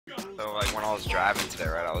So like when I was driving today,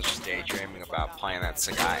 right, I was just daydreaming about playing that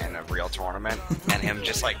Sagai in a real tournament, and him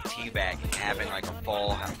just like teabagging, having like a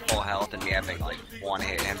full health, and me having like one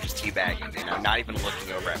hit, and him just teabagging, you know, not even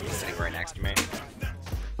looking over at me, sitting right next to me.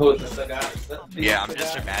 Who is the Sagai? Yeah, I'm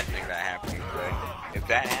just imagining that happening. But if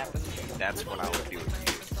that happens, that's what I would do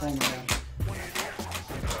with you. Oh my god.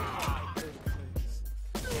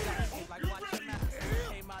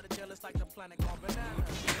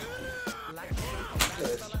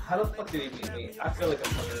 How the fuck did he beat me? I feel like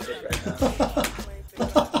I'm fucking a dick right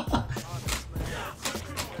now.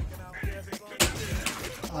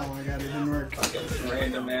 Oh my god, it didn't work. Fucking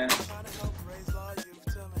random, man.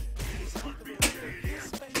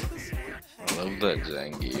 I love that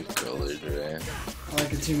Zangief color, Dre. I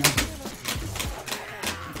like it too, man.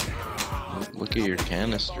 Look at your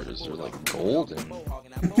canisters, they're like golden.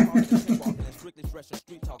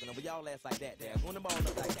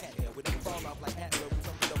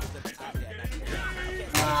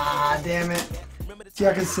 Ah, damn it.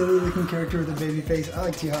 T-Hawk is a silly looking character with a baby face. I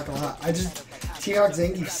like T-Hawk a lot. T-Hawk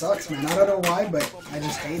Zangief sucks, man. I don't know why, but I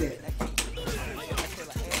just hate it.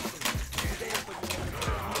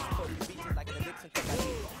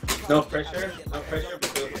 No pressure, but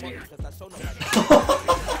do it for me.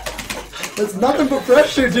 That's nothing but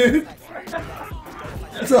pressure, dude.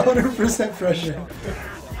 It's 100% pressure.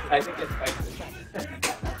 I think it's like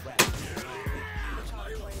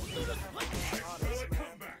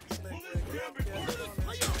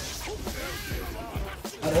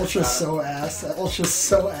That Ultra's so ass. That Ultra's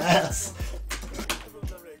so ass.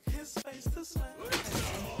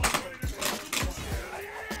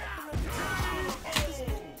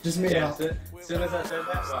 Just made yeah, out. as soon as I said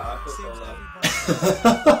that, wow, I feel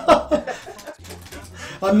so low.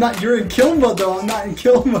 I'm not. You're in kill mode though. I'm not in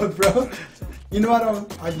kill mode, bro. You know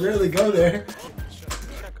I rarely go there.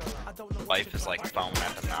 Life is like foaming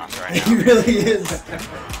at the mouth right He now. really is.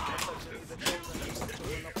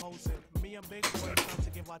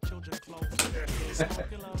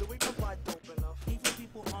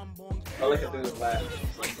 All I can do is laugh.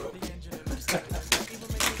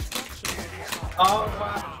 Oh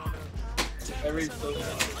wow! Every so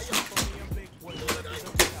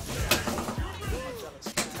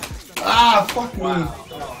Ah, fuck me. wow.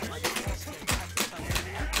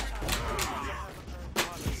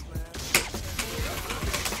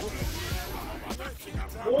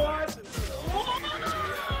 What?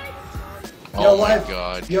 Oh Yo, my Life.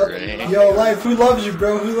 god, Yo, Dre. yo, Life. Who loves you,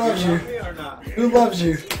 bro? Who loves you? Me or not? Who loves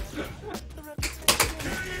you?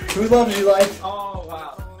 Who loves you, Life? Oh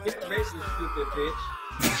wow! Get racist, stupid bitch.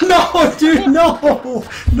 No, dude, no,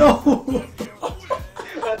 no.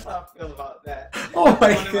 That's how I feel about that. Oh my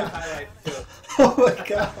One of my god. highlights too. Oh my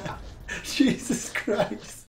god. Jesus Christ.